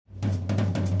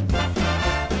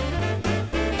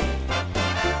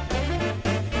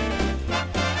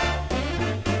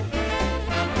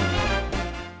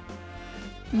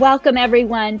Welcome,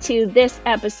 everyone, to this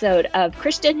episode of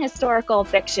Christian Historical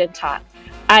Fiction Talk.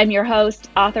 I'm your host,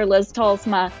 author Liz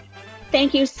Tolsma.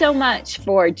 Thank you so much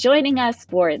for joining us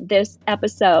for this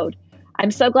episode. I'm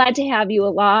so glad to have you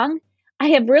along. I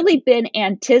have really been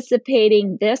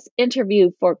anticipating this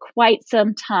interview for quite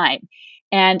some time,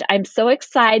 and I'm so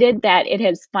excited that it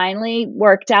has finally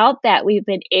worked out that we've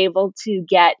been able to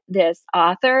get this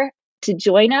author to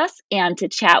join us and to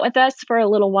chat with us for a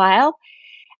little while.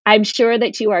 I'm sure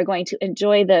that you are going to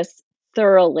enjoy this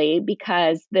thoroughly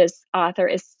because this author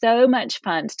is so much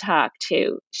fun to talk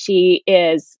to. She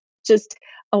is just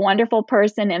a wonderful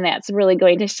person, and that's really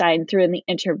going to shine through in the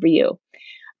interview.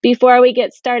 Before we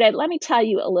get started, let me tell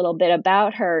you a little bit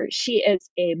about her. She is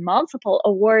a multiple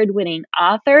award-winning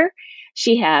author.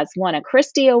 She has won a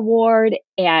Christie Award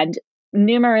and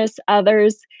numerous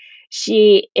others.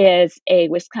 She is a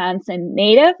Wisconsin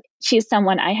native. She's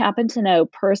someone I happen to know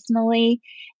personally.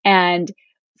 And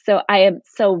so I am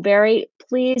so very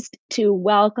pleased to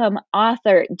welcome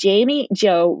author Jamie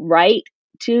Jo Wright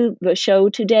to the show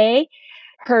today.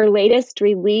 Her latest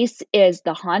release is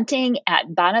The Haunting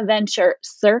at Bonaventure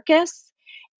Circus,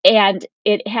 and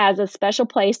it has a special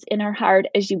place in her heart,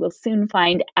 as you will soon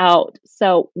find out.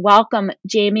 So welcome,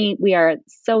 Jamie. We are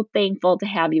so thankful to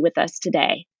have you with us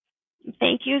today.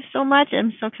 Thank you so much.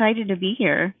 I'm so excited to be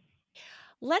here.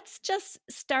 Let's just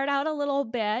start out a little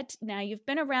bit. Now, you've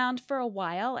been around for a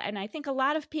while, and I think a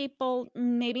lot of people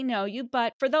maybe know you,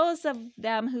 but for those of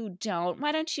them who don't,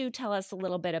 why don't you tell us a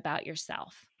little bit about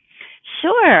yourself?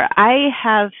 Sure. I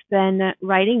have been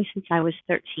writing since I was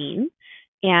 13.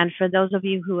 And for those of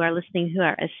you who are listening who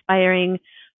are aspiring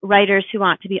writers who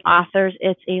want to be authors,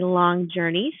 it's a long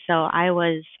journey. So I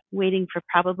was waiting for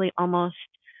probably almost,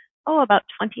 about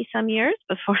 20 some years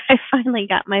before I finally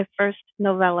got my first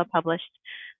novella published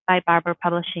by Barbour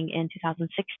Publishing in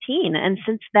 2016. And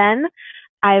since then,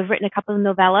 I've written a couple of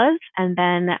novellas, and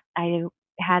then I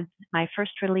had my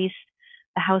first release,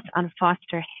 The House on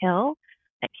Foster Hill,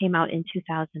 that came out in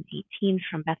 2018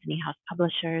 from Bethany House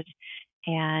Publishers.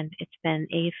 And it's been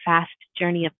a fast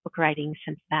journey of book writing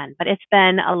since then. But it's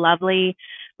been a lovely,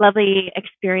 lovely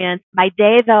experience. By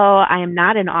day, though, I am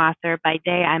not an author. By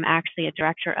day, I'm actually a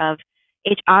director of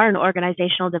HR and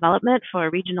organizational development for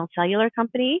a regional cellular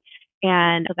company.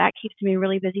 And so that keeps me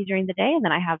really busy during the day. And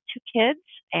then I have 2 kids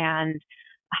and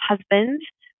a husband,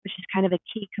 which is kind of a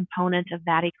key component of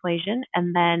that equation.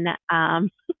 And then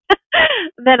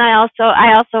then I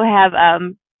also have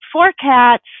 4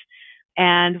 cats,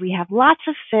 and we have lots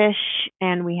of fish,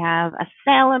 and we have a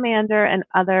salamander and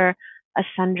other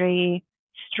sundry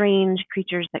strange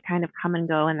creatures that kind of come and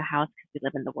go in the house because we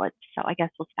live in the woods. So I guess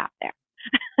we'll stop there.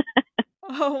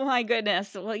 Oh my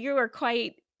goodness. Well, you are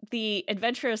quite the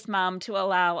adventurous mom to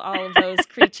allow all of those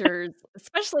creatures,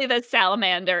 especially the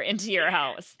salamander, into your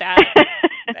house.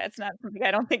 That's not something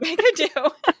I don't think I could do.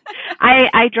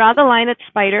 I draw the line at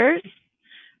spiders.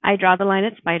 I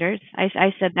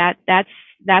said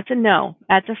that's a no.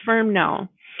 That's a firm no.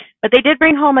 But they did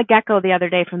bring home a gecko the other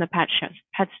day from the pet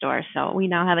store, so we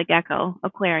now have a gecko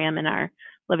aquarium in our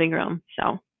living room.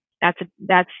 So that's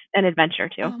an adventure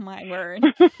too. Oh my word.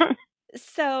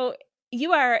 So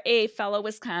you are a fellow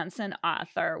Wisconsin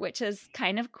author, which is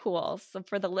kind of cool. So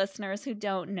for the listeners who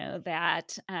don't know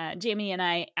that, Jamie and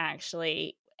I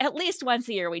actually, at least once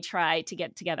a year, we try to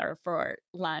get together for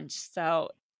lunch. So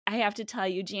I have to tell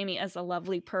you, Jamie is a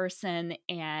lovely person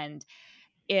and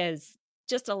is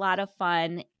just a lot of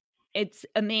fun. It's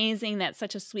amazing that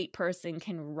such a sweet person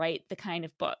can write the kind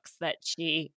of books that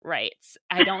she writes.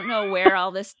 I don't know where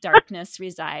all this darkness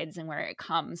resides and where it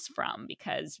comes from,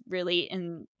 because really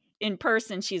in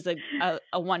person, she's a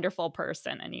wonderful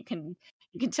person. And you can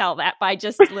tell that by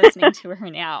just listening to her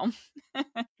now.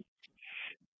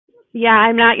 Yeah,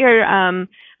 I'm not your,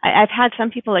 I've had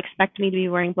some people expect me to be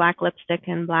wearing black lipstick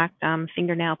and black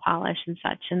fingernail polish and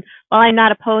such. And while I'm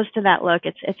not opposed to that look,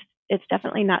 it's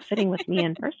definitely not fitting with me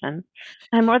in person.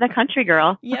 I'm more the country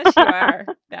girl. Yes, you are.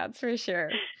 That's for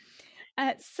sure.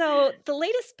 So the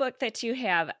latest book that you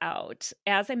have out,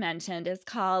 as I mentioned, is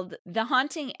called The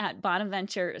Haunting at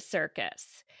Bonaventure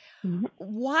Circus. Mm-hmm.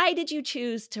 Why did you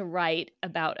choose to write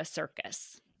about a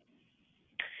circus?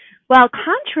 Well,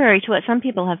 contrary to what some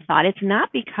people have thought, it's not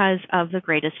because of The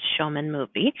Greatest Showman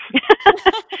movie,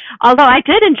 although I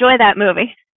did enjoy that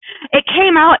movie. It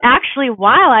came out actually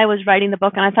while I was writing the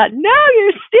book, and I thought, no,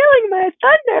 you're stealing my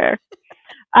thunder.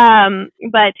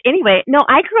 But anyway, no,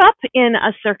 I grew up in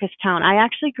a circus town. I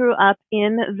actually grew up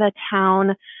in the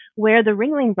town where the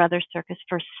Ringling Brothers Circus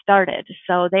first started.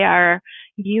 So they are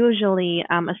usually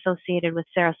associated with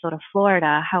Sarasota,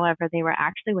 Florida. However, they were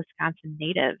actually Wisconsin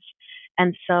natives.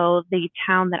 And so the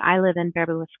town that I live in,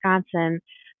 Baraboo, Wisconsin,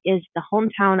 is the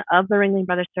hometown of the Ringling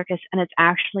Brothers Circus, and it's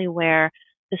actually where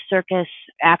the circus,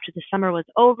 after the summer was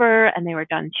over and they were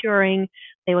done touring,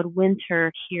 they would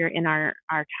winter here in our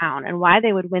town. And why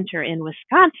they would winter in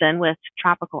Wisconsin with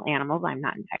tropical animals, I'm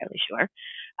not entirely sure.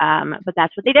 But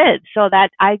that's what they did. So that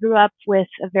I grew up with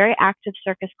a very active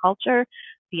circus culture.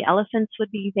 The elephants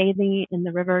would be bathing in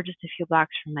the river just a few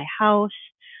blocks from my house.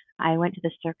 I went to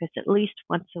the circus at least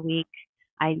once a week.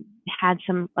 I had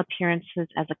some appearances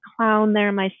as a clown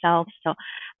there myself. So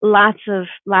lots of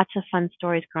fun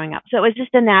stories growing up. So it was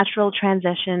just a natural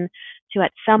transition to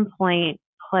at some point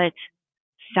put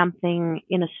something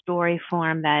in a story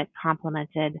form that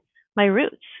complemented my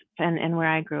roots and where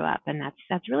I grew up. And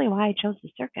that's really why I chose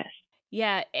the circus.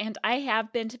 Yeah, and I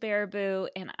have been to Baraboo,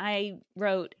 and I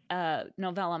wrote a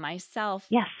novella myself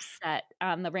Yes. set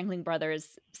on the Ringling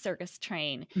Brothers circus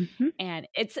train. Mm-hmm. And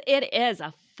it is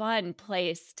a fun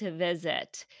place to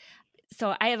visit.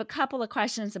 So I have a couple of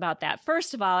questions about that.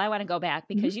 First of all, I want to go back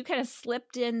because you kind of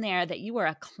slipped in there that you were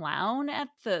a clown at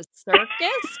the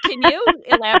circus. Can you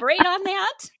elaborate on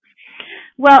that?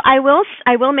 Well, I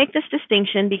will make this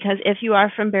distinction because if you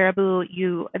are from Baraboo,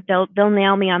 they'll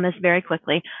nail me on this very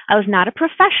quickly. I was not a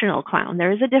professional clown.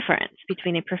 There is a difference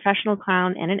between a professional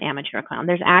clown and an amateur clown.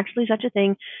 There's actually such a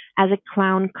thing as a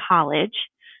clown college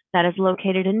that is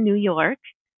located in New York.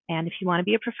 And if you want to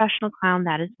be a professional clown,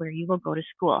 that is where you will go to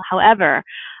school. However,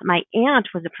 my aunt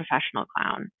was a professional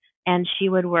clown and she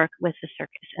would work with the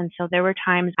circus. And so there were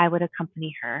times I would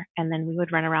accompany her and then we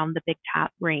would run around the big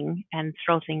top ring and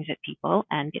throw things at people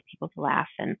and get people to laugh.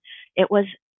 And it was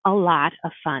a lot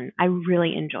of fun. I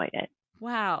really enjoyed it.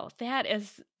 Wow, that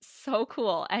is so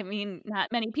cool. I mean,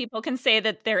 not many people can say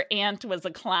that their aunt was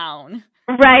a clown.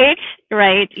 Right.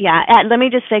 Yeah. Let me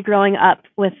just say, growing up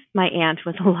with my aunt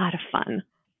was a lot of fun.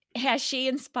 Has she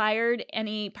inspired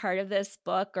any part of this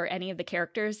book or any of the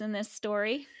characters in this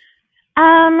story?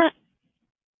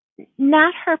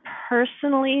 Not her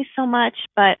personally so much,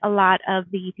 but a lot of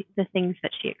the things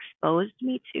that she exposed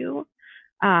me to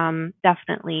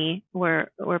definitely were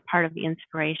part of the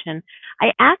inspiration.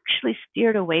 I actually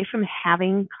steered away from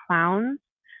having clowns.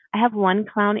 I have one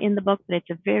clown in the book, but it's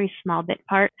a very small bit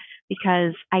part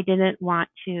because I didn't want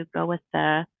to go with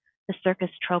the circus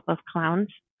trope of clowns,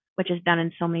 which is done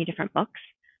in so many different books.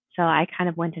 So I kind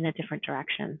of went in a different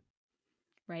direction.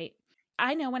 Right.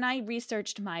 I know when I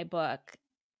researched my book,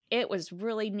 it was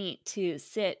really neat to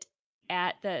sit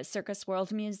at the Circus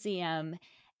World Museum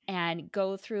and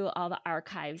go through all the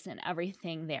archives and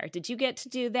everything there. Did you get to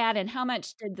do that? And how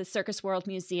much did the Circus World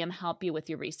Museum help you with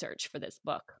your research for this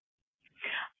book?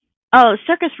 Oh,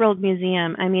 Circus World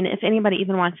Museum. I mean, if anybody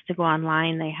even wants to go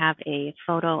online, they have a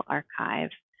photo archive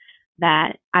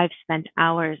that I've spent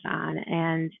hours on.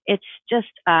 And it's just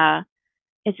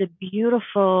it's a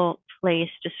beautiful place,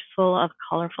 just full of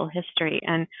colorful history.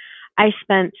 And I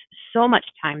spent so much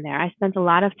time there. I spent a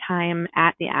lot of time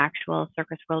at the actual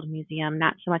Circus World Museum,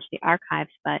 not so much the archives,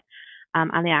 but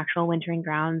on the actual wintering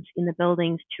grounds, in the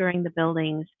buildings, touring the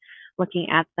buildings, looking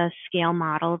at the scale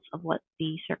models of what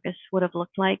the circus would have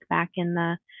looked like back in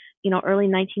the early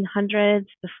 1900s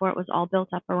before it was all built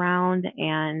up around,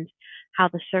 and how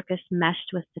the circus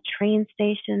meshed with the train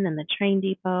station and the train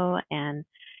depot. And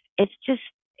it's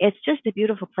just a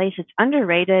beautiful place. It's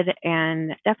underrated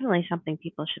and definitely something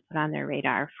people should put on their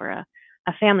radar for a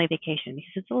family vacation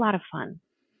because it's a lot of fun.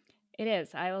 It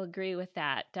is. I will agree with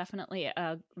that. Definitely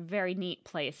a very neat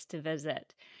place to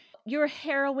visit. Your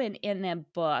heroine in the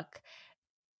book,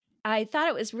 I thought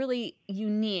it was really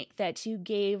unique that you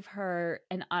gave her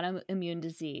an autoimmune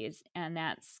disease, and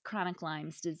that's chronic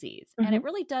Lyme's disease. Mm-hmm. And it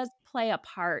really does play a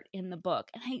part in the book.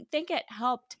 And I think it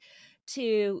helped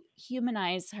to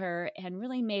humanize her and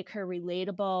really make her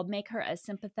relatable, make her a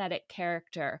sympathetic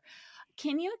character.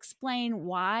 Can you explain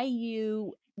why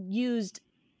you used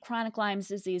chronic Lyme's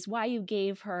disease, why you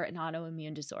gave her an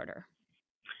autoimmune disorder?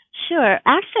 Sure.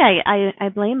 Actually, I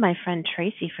blame my friend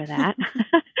Tracy for that.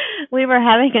 We were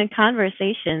having a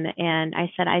conversation, and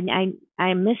I said,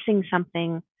 I'm missing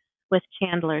something with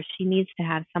Chandler. She needs to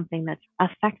have something that's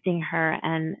affecting her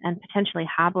and potentially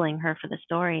hobbling her for the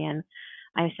story. And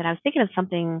I said, I was thinking of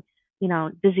something,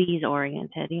 disease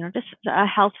oriented, just a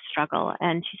health struggle.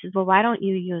 And she says, well, why don't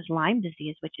you use Lyme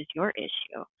disease, which is your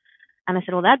issue? And I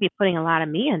said, well, that'd be putting a lot of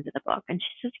me into the book. And she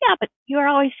says, yeah, but you are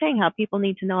always saying how people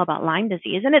need to know about Lyme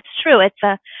disease. And it's true. It's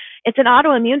an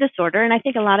autoimmune disorder. And I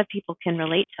think a lot of people can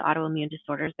relate to autoimmune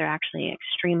disorders. They're actually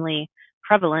extremely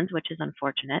prevalent, which is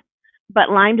unfortunate. But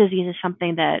Lyme disease is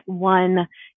something that, one,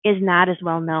 is not as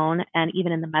well known, and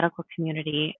even in the medical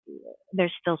community,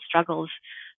 there's still struggles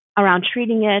around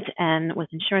treating it, and with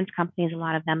insurance companies, a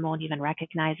lot of them won't even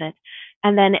recognize it.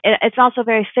 And then it's also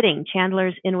very fitting.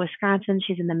 Chandler's in Wisconsin,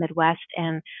 she's in the Midwest,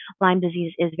 and Lyme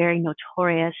disease is very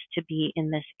notorious to be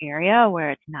in this area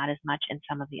where it's not as much in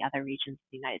some of the other regions of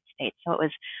the United States. So it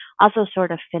was also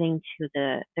sort of fitting to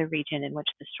the region in which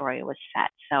the story was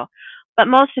set. So, but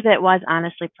most of it was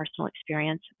honestly personal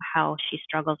experience. How she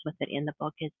struggles with it in the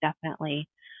book is definitely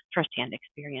firsthand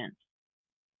experience.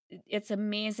 It's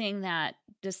amazing that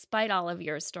despite all of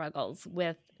your struggles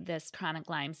with this chronic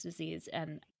Lyme disease,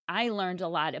 and I learned a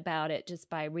lot about it just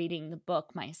by reading the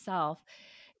book myself,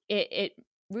 it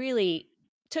really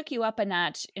took you up a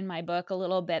notch in my book a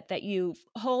little bit, that you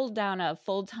hold down a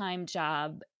full-time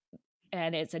job,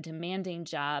 and it's a demanding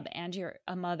job, and you're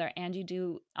a mother, and you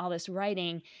do all this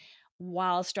writing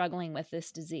while struggling with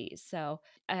this disease. So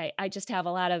I just have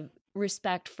a lot of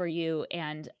respect for you,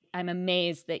 and I'm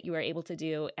amazed that you are able to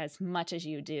do as much as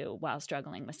you do while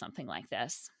struggling with something like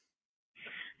this.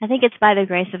 I think it's by the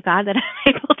grace of God that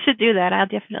I'm able to do that. I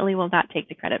definitely will not take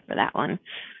the credit for that one.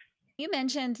 You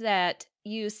mentioned that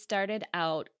you started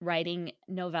out writing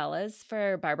novellas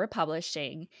for Barbara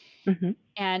Publishing, Mm-hmm.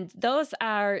 and those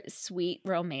are sweet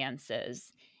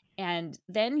romances. And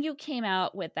then you came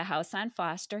out with The House on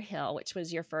Foster Hill, which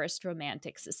was your first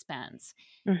romantic suspense,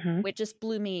 Mm-hmm. which just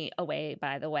blew me away,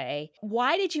 by the way.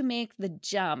 Why did you make the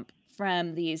jump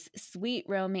from these sweet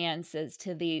romances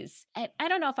to these, I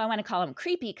don't know if I want to call them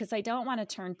creepy, because I don't want to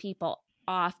turn people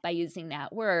off by using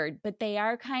that word, but they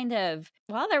are kind of,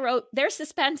 well, they're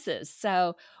suspenses.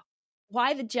 So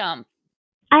why the jump?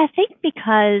 I think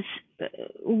because,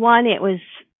 one, it was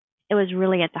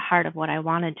really at the heart of what I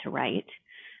wanted to write.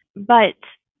 But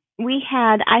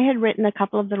I had written a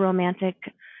couple of the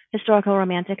historical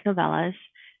romantic novellas,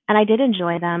 and I did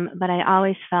enjoy them, but I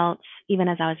always felt, even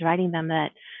as I was writing them,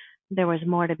 that there was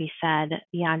more to be said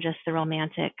beyond just the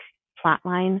romantic plot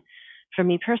line for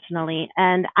me personally.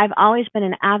 And I've always been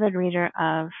an avid reader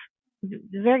of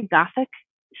very gothic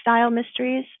style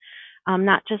mysteries,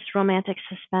 not just romantic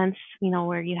suspense,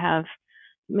 where you have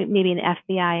maybe an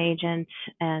FBI agent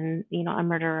and, a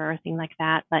murderer or a thing like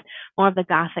that, but more of the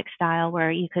gothic style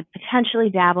where you could potentially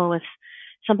dabble with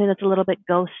something that's a little bit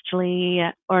ghostly,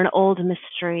 or an old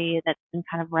mystery that's been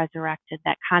kind of resurrected.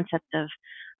 That concept of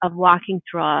walking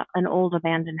through an old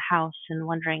abandoned house and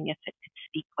wondering if it could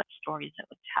speak, what stories it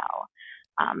would tell.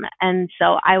 And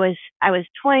so I was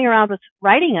toying around with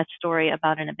writing a story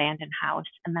about an abandoned house,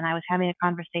 and then I was having a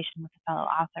conversation with a fellow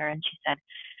author, and she said,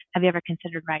 "Have you ever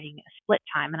considered writing a split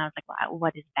time?" And I was like, "Well,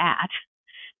 what is that?"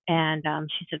 And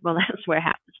she said, "Well, that's where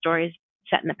half the story is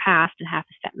set in the past and half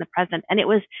is set in the present." And it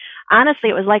was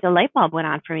like a light bulb went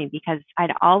on for me, because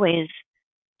I'd always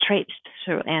traipsed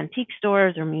through antique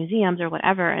stores or museums or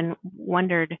whatever and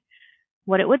wondered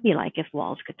what it would be like if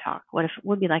walls could talk. What if it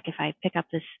would be like if I pick up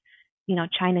this,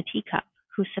 china teacup?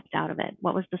 Who sipped out of it?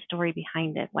 What was the story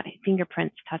behind it? What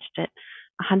fingerprints touched it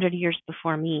 100 years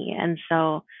before me? And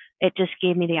so it just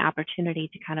gave me the opportunity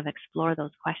to kind of explore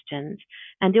those questions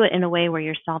and do it in a way where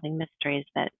you're solving mysteries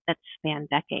that span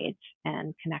decades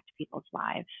and connect people's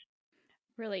lives.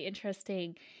 Really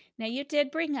interesting. Now, you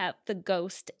did bring up the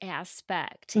ghost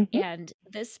aspect, Mm-hmm. and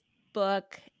this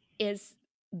book is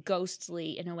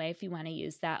ghostly in a way, if you want to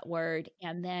use that word.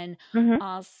 And then Mm-hmm.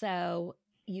 also,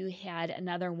 you had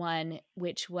another one,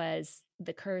 which was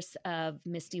The Curse of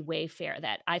Misty Wayfair,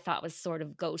 that I thought was sort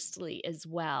of ghostly as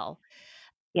well.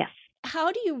 Yes.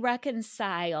 How do you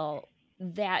reconcile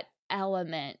that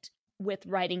element with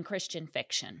writing Christian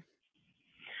fiction?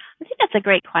 I think that's a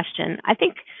great question. I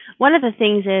think one of the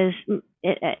things is,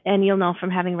 and you'll know from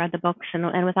having read the books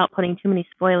and without putting too many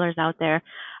spoilers out there,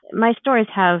 my stories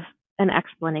have an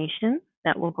explanation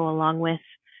that will go along with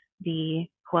the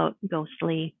quote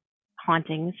ghostly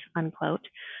hauntings unquote.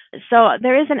 So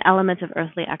there is an element of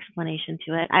earthly explanation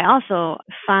to it. I also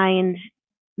find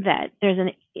that there's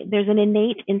an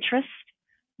innate interest,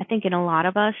 I think, in a lot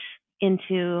of us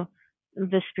into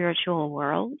the spiritual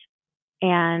world.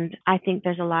 And I think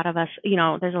there's a lot of us,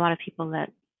 there's a lot of people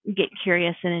that get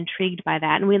curious and intrigued by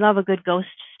that. And we love a good ghost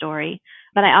story.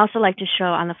 But I also like to show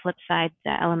on the flip side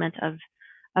the element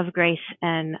of grace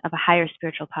and of a higher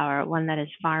spiritual power, one that is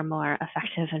far more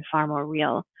effective and far more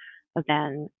real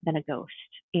than a ghost.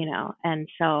 And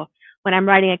so when I'm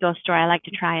writing a ghost story, I like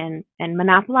to try and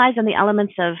monopolize on the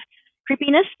elements of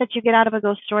creepiness that you get out of a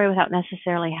ghost story without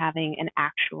necessarily having an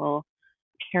actual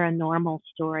paranormal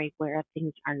story where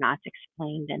things are not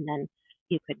explained, and then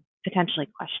you could potentially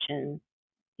question,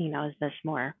 is this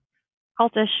more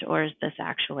cultish or is this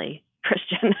actually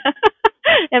Christian?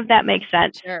 if that makes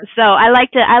sense. Sure. So I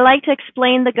like to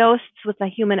explain the ghosts with a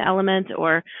human element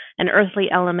or an earthly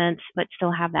element, but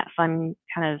still have that fun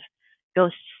kind of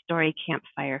ghost story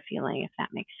campfire feeling, if that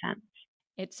makes sense.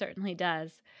 It certainly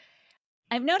does.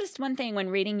 I've noticed one thing when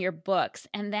reading your books,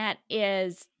 and that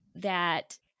is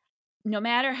that no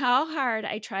matter how hard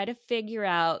I try to figure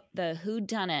out the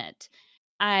whodunit,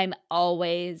 I'm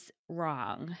always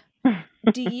wrong.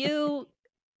 Do you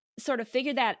sort of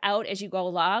figure that out as you go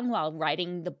along while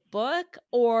writing the book,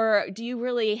 or do you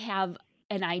really have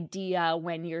an idea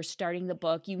when you're starting the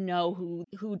book, you know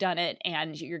who done it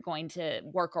and you're going to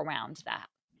work around that?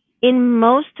 In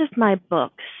most of my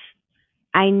books,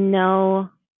 I know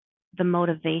the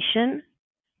motivation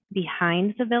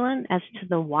behind the villain as to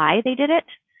the why they did it.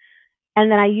 And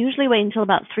then I usually wait until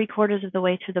about 3/4 of the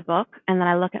way through the book, and then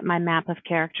I look at my map of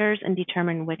characters and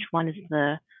determine which one is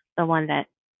the one that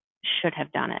should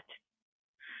have done it,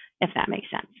 if that makes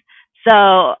sense.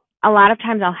 So a lot of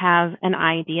times I'll have an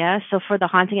idea. So for the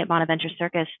Haunting at Bonaventure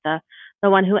Circus, the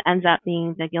one who ends up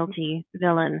being the guilty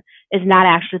villain is not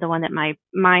actually the one that my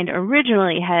mind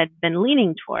originally had been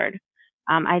leaning toward.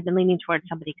 I'd been leaning toward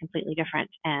somebody completely different,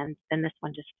 and then this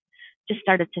one just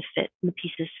started to fit. And the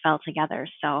pieces fell together.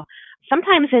 So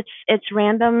sometimes it's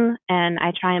random, and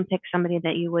I try and pick somebody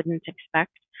that you wouldn't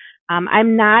expect.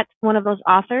 I'm not one of those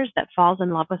authors that falls in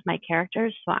love with my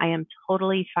characters, so I am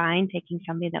totally fine taking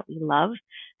somebody that we love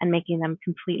and making them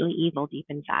completely evil deep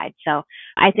inside. So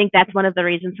I think that's one of the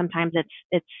reasons sometimes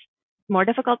it's more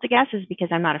difficult to guess, is because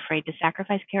I'm not afraid to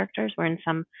sacrifice characters, wherein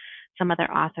some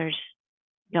other authors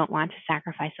don't want to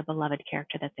sacrifice a beloved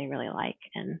character that they really like,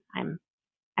 and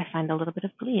I find a little bit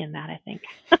of glee in that, I think.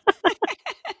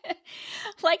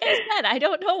 Like I said, I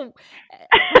don't know.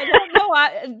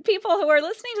 People who are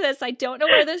listening to this, I don't know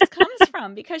where this comes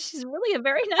from, because she's really a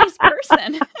very nice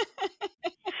person.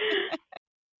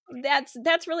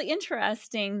 That's really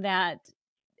interesting that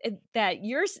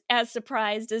you're as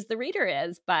surprised as the reader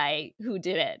is by who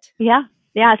did it. Yeah,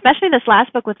 especially this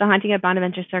last book with The Haunting at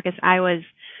Bonaventure Circus. I was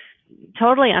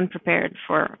totally unprepared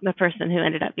for the person who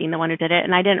ended up being the one who did it,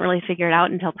 and I didn't really figure it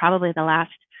out until probably the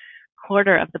last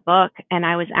quarter of the book, and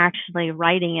I was actually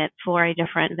writing it for a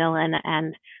different villain,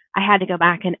 and I had to go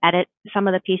back and edit some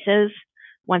of the pieces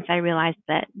once I realized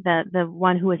that the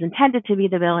one who was intended to be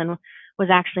the villain was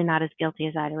actually not as guilty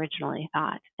as I'd originally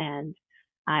thought. And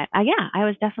I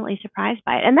was definitely surprised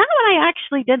by it. And that one I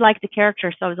actually did like the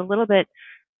character, so I was a little bit,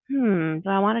 do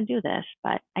I want to do this?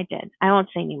 But I did. I won't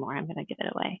say anymore. I'm going to give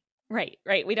it away.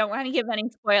 Right. We don't want to give any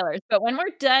spoilers, but when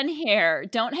we're done here,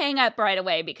 don't hang up right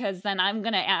away, because then I'm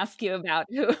going to ask you about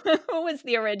who was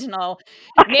the original.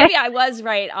 Okay. Maybe I was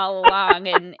right all along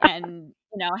and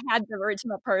had the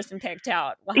original person picked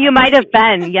out. You might have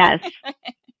been, yes.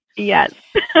 Yes.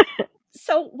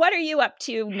 So what are you up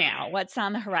to now? What's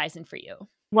on the horizon for you?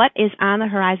 What is on the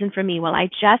horizon for me? Well, I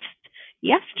just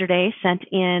yesterday sent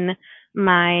in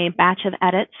my batch of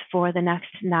edits for the next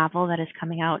novel that is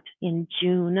coming out in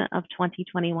June of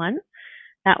 2021.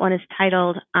 That one is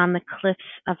titled On the Cliffs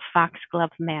of Foxglove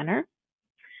Manor.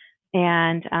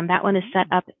 And that one is set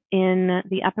up in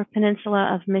the Upper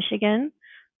Peninsula of Michigan.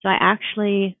 So I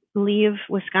actually leave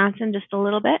Wisconsin just a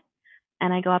little bit,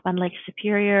 and I go up on Lake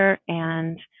Superior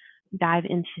and dive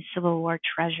into Civil War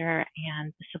treasure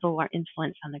and the Civil War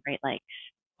influence on the Great Lakes.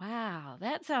 Wow,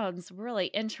 that sounds really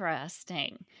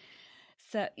interesting.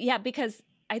 So, yeah, because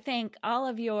I think all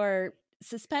of your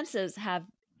suspenses have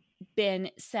been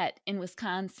set in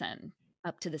Wisconsin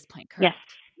up to this point, correct?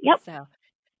 Yes. Yep.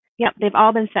 Yep, they've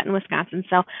all been set in Wisconsin.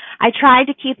 So I tried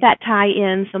to keep that tie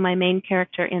in. So my main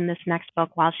character in this next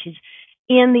book, while she's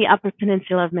in the Upper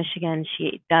Peninsula of Michigan,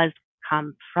 she does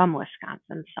come from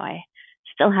Wisconsin. So I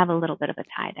still have a little bit of a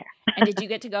tie there. And did you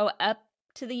get to go up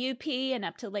to the UP and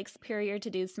up to Lake Superior to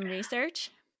do some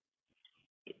research?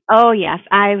 Oh yes,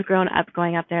 I've grown up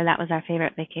going up there. That was our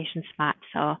favorite vacation spot.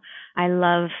 So I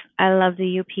love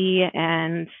the UP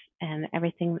and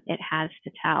everything it has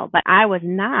to tell. But I was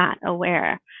not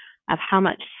aware of how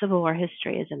much Civil War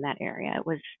history is in that area. It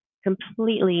was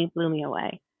completely blew me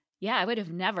away. Yeah, I would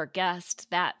have never guessed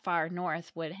that far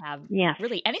north would have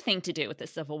really anything to do with the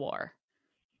Civil War.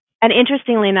 And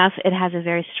interestingly enough, it has a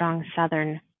very strong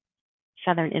southern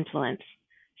influence.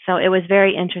 So it was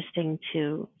very interesting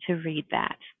to read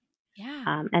that.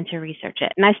 Yeah. And to research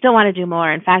it. And I still want to do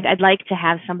more. In fact, I'd like to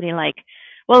have somebody like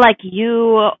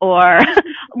you or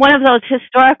one of those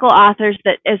historical authors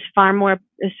that is far more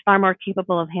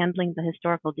capable of handling the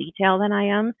historical detail than I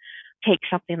am, take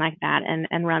something like that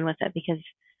and run with it, because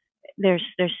there's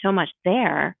so much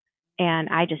there, and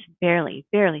I just barely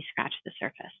scratched the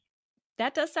surface.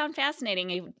 That does sound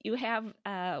fascinating. You have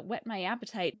whet my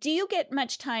appetite. Do you get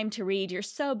much time to read? You're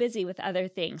so busy with other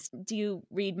things. Do you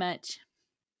read much?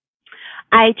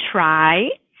 I try,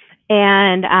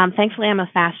 and thankfully I'm a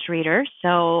fast reader,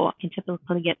 so I can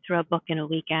typically get through a book in a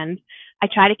weekend. I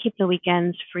try to keep the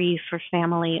weekends free for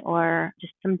family or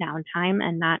just some downtime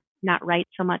and not write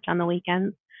so much on the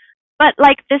weekends. But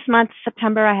like this month,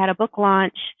 September, I had a book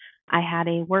launch. I had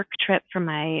a work trip for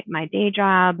my day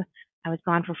job. I was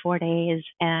gone for 4 days,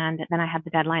 and then I had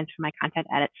the deadlines for my content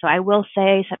edit. So I will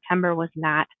say September was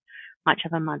not much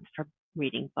of a month for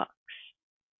reading books.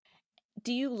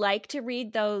 Do you like to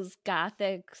read those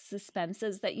gothic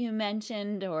suspenses that you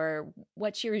mentioned, or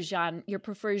what's your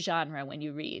preferred genre when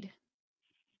you read?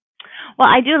 Well,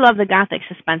 I do love the gothic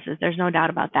suspenses. There's no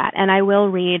doubt about that. And I will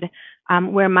read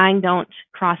where mine don't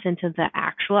cross into the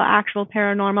actual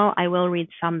paranormal. I will read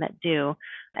some that do,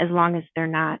 as long as they're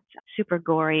not super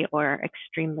gory or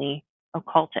extremely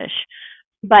occultish.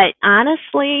 But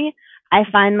honestly, I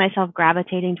find myself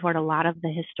gravitating toward a lot of the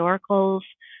historical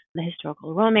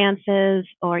romances,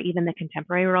 or even the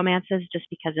contemporary romances, just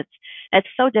because it's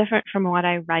so different from what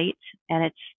I write, and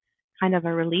it's kind of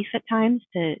a relief at times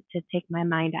to take my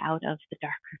mind out of the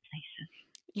darker places.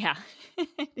 Yeah,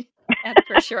 that's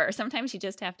for sure. Sometimes you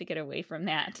just have to get away from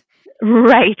that.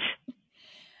 Right.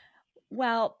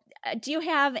 Well, do you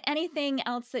have anything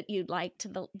else that you'd like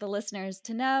to the listeners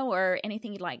to know, or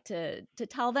anything you'd like to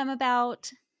tell them about?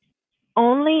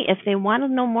 Only if they want to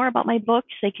know more about my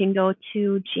books, they can go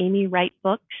to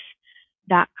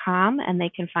JamieWrightBooks.com, and they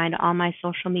can find all my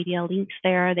social media links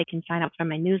there. They can sign up for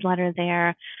my newsletter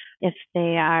there. If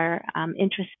they are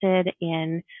interested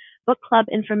in book club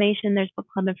information, there's book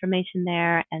club information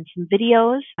there, and some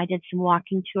videos. I did some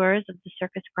walking tours of the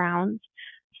circus grounds.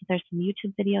 So there's some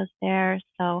YouTube videos there.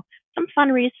 So some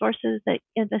fun resources that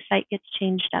the site gets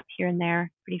changed up here and there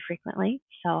pretty frequently.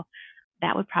 So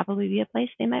that would probably be a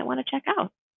place they might want to check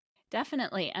out.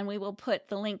 Definitely. And we will put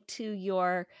the link to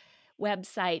your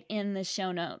website in the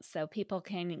show notes so people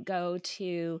can go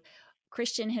to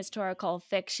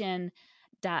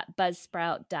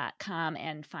christianhistoricalfiction.buzzsprout.com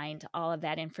and find all of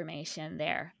that information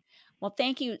there. Well,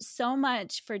 thank you so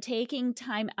much for taking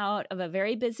time out of a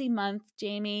very busy month,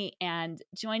 Jamie, and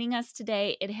joining us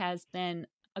today. It has been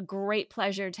a great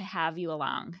pleasure to have you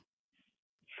along.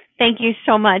 Thank you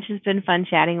so much. It's been fun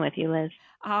chatting with you, Liz.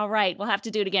 All right. We'll have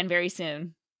to do it again very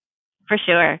soon. For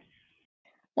sure.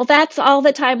 Well, that's all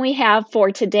the time we have for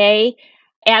today.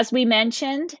 As we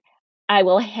mentioned, I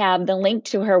will have the link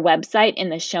to her website in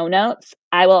the show notes.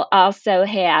 I will also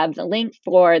have the link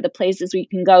for the places we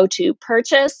can go to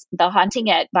purchase The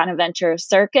Haunting at Bonaventure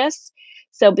Circus.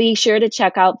 So be sure to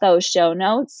check out those show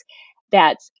notes.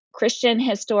 That's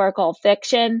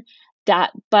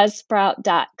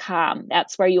christianhistoricalfiction.buzzsprout.com.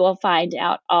 That's where you will find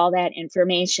out all that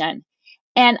information.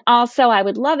 And also, I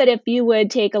would love it if you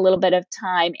would take a little bit of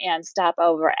time and stop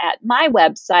over at my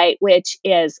website, which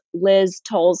is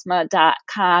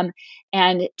liztolsma.com,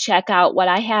 and check out what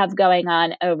I have going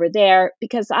on over there,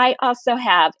 because I also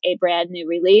have a brand new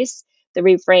release. The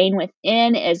Refrain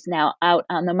Within is now out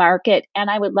on the market, and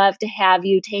I would love to have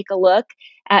you take a look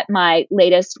at my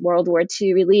latest World War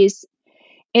II release.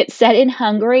 It's set in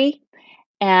Hungary,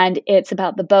 and it's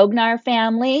about the Bognar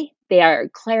family. They are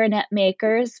clarinet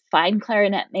makers, fine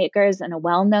clarinet makers, and a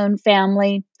well-known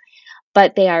family,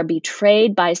 but they are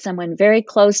betrayed by someone very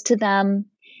close to them.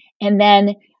 And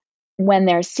then when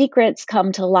their secrets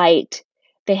come to light,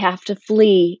 they have to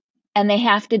flee, and they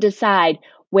have to decide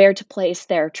where to place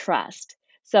their trust.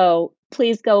 So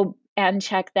please go and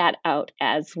check that out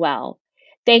as well.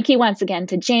 Thank you once again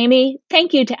to Jamie.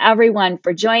 Thank you to everyone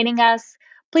for joining us.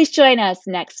 Please join us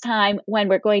next time when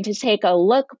we're going to take a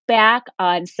look back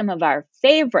on some of our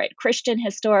favorite Christian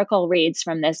historical reads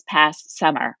from this past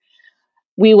summer.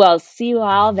 We will see you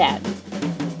all then.